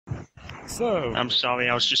So... I'm sorry,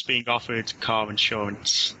 I was just being offered car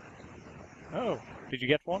insurance. Oh, did you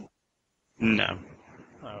get one? No.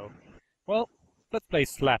 Oh. Well, let's play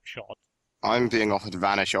Slapshot. I'm being offered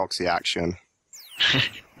Vanish Oxy action.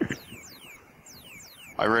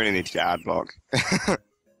 I really need to get ad block.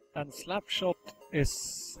 And Slapshot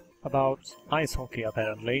is about ice hockey,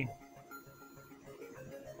 apparently.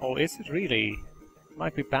 Or is it really?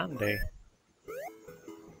 Might be bandy.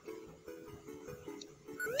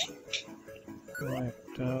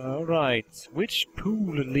 Right. Which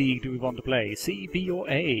pool league do we want to play? C, B, or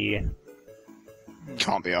A?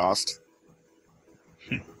 Can't be asked.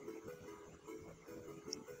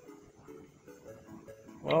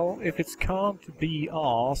 Well, if it's can't be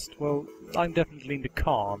asked, well, I'm definitely in the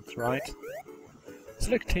can't, right?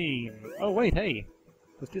 Select team. Oh, wait, hey.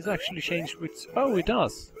 Does this actually change which... Oh, it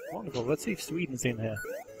does. Wonderful. Let's see if Sweden's in here.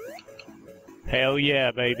 Hell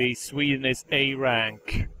yeah, baby. Sweden is A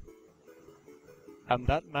rank. And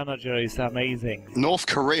that manager is amazing. North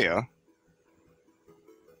Korea?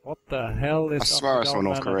 What the hell is I swear I saw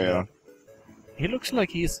North Korea. He looks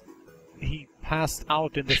like he passed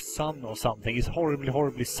out in the sun or something. He's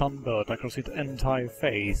horribly sunburned across his entire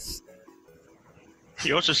face.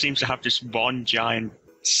 He also seems to have just one giant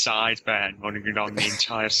sideburn running along the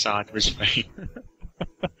entire side of his face.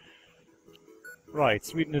 Right,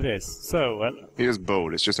 Sweden it is. So, He is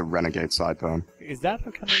bold, it's just a renegade sideburn. is that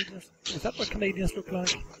what Canadians look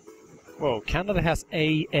like? Whoa, Canada has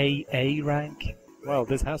AAA rank? Well,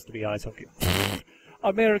 this has to be ice hockey.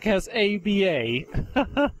 America has ABA.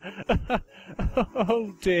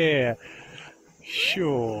 Oh dear.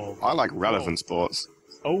 Sure. I like relevant sports.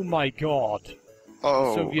 Oh my god.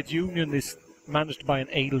 Oh. Soviet Union is managed by an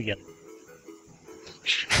alien.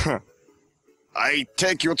 I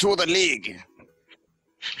take you to the league.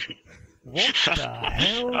 What the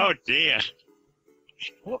hell? Oh dear.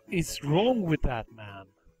 What is wrong with that man?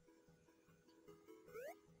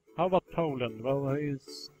 How about Poland? Well,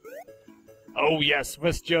 he's... Oh yes,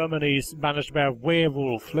 West Germany is managed by a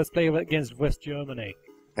werewolf. Let's play against West Germany.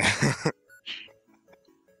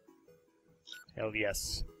 Hell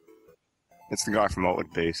yes. It's the guy from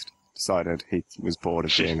Altered Beast. Decided he was bored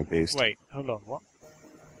of being a beast. Wait, hold on, what?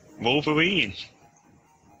 Wolverine.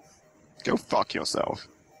 Go fuck yourself.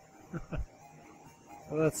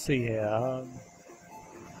 Well, let's see here.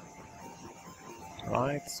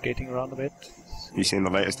 Right, skating around a bit. You seen the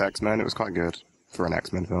latest X-Men? It was quite good for an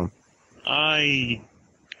X-Men film. I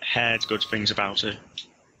heard good things about it.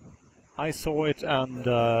 I saw it and,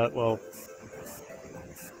 well...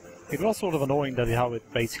 It was sort of annoying that how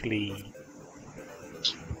it basically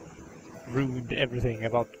ruined everything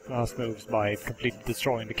about Fast Moves by completely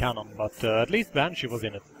destroying the canon, but at least Banshee was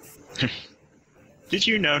in it. Did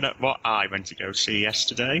you know that what I went to go see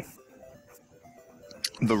yesterday?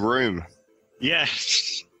 The Room.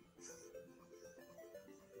 Yes.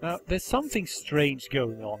 Now, there's something strange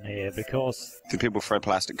going on here, because... Did people throw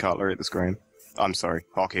plastic cutlery at the screen? I'm sorry.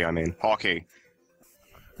 Hockey, I mean. Hockey.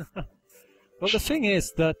 Well, the thing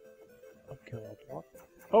is that... Oh god, what?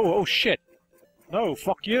 Oh shit! No,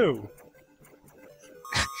 fuck you!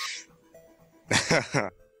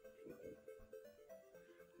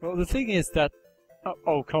 Well, the thing is that...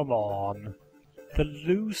 Oh, come on. The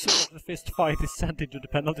loser of the fist fight is sent into the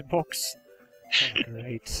penalty box. Oh,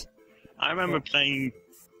 great. I remember playing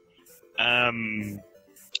a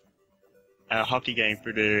hockey game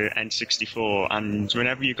for the N64, and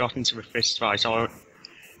whenever you got into a fist fight, I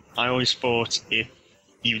always thought if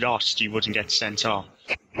you lost, you wouldn't get sent off.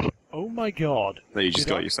 Oh my god. That you just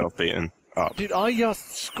got yourself beaten up. Did I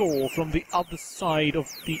just score from the other side of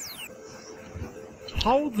the...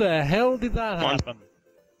 How the hell did that happen?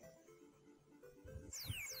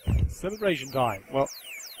 Celebration time. Well,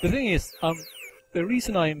 the thing is, the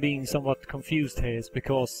reason I am being somewhat confused here is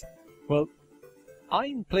because, well,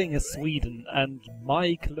 I'm playing as Sweden and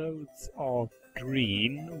my clothes are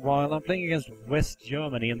green, while I'm playing against West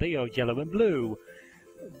Germany and they are yellow and blue.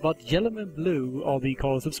 But yellow and blue are the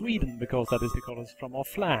colors of Sweden, because that is the colors from our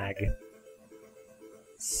flag.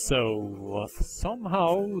 So,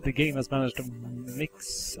 somehow the game has managed to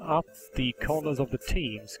mix up the colors of the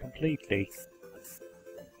teams completely.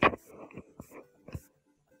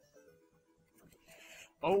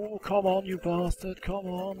 Oh, come on, you bastard, come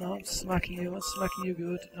on, I'm smacking you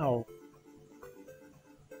good. Oh.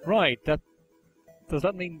 Right, that... Does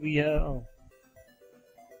that mean we, oh.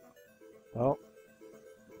 Well.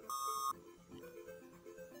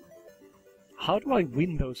 How do I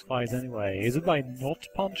win those fights anyway? Is it by not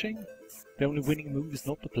punching? The only winning move is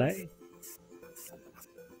not to play?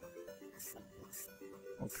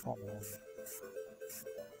 Oh, come on.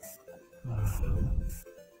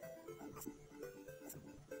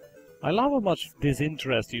 I love how much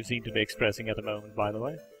disinterest you seem to be expressing at the moment, by the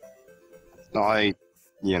way.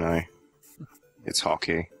 You know, it's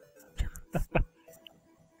hockey.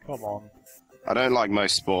 Come on. I don't like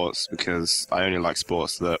most sports because I only like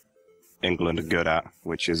sports that England are good at,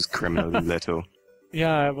 which is criminally little.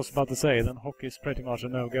 Yeah, I was about to say, then hockey is pretty much a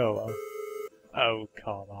no-go. Oh,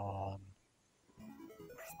 come on.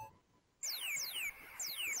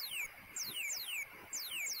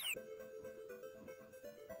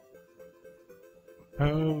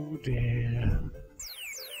 Oh dear.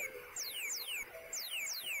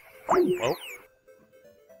 Well.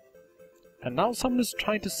 And now someone is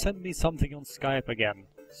trying to send me something on Skype again.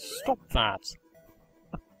 Stop that.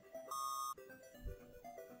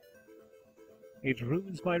 It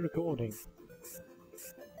ruins my recording.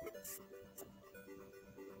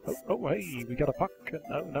 Oh, hey, we got a puck.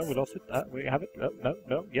 No, we lost it. We have it.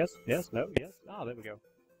 No, yes, no, yes. Ah, there we go.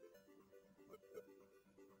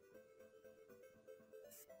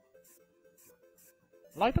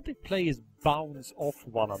 I like that the players bounce off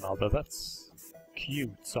one another. That's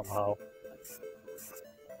cute somehow.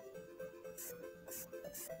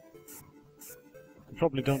 You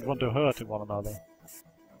probably don't want to hurt one another.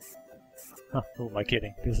 Huh, who am I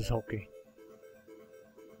kidding? This is hockey.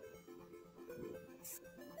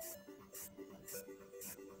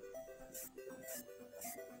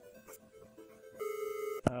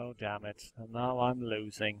 Oh, damn it. And now I'm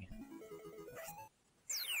losing.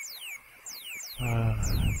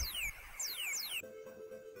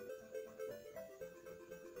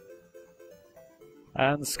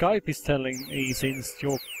 And Skype is telling me since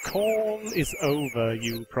your call is over,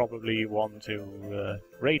 you probably want to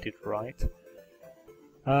rate it, right?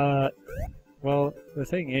 Well, the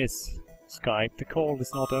thing is, Skype, the call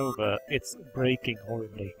is not over. It's breaking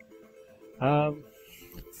horribly.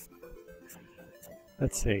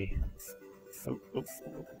 Let's see.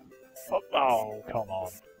 Oh, come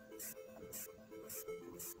on.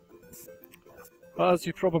 Well, as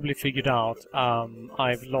you probably figured out,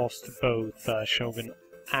 I've lost both Shogun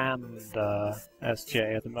and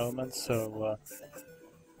SJ at the moment, so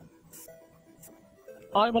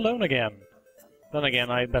I'm alone again. Then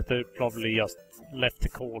again, I better probably just left the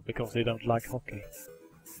call because they don't like hockey.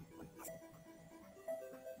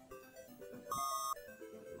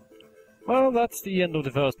 Well, that's the end of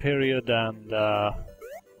the first period, and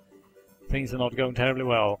things are not going terribly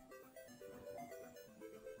well.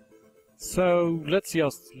 So, let's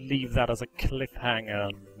just leave that as a cliffhanger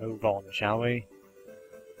and move on, shall we?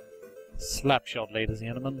 Slapshot, ladies and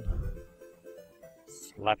gentlemen.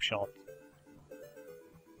 Slapshot.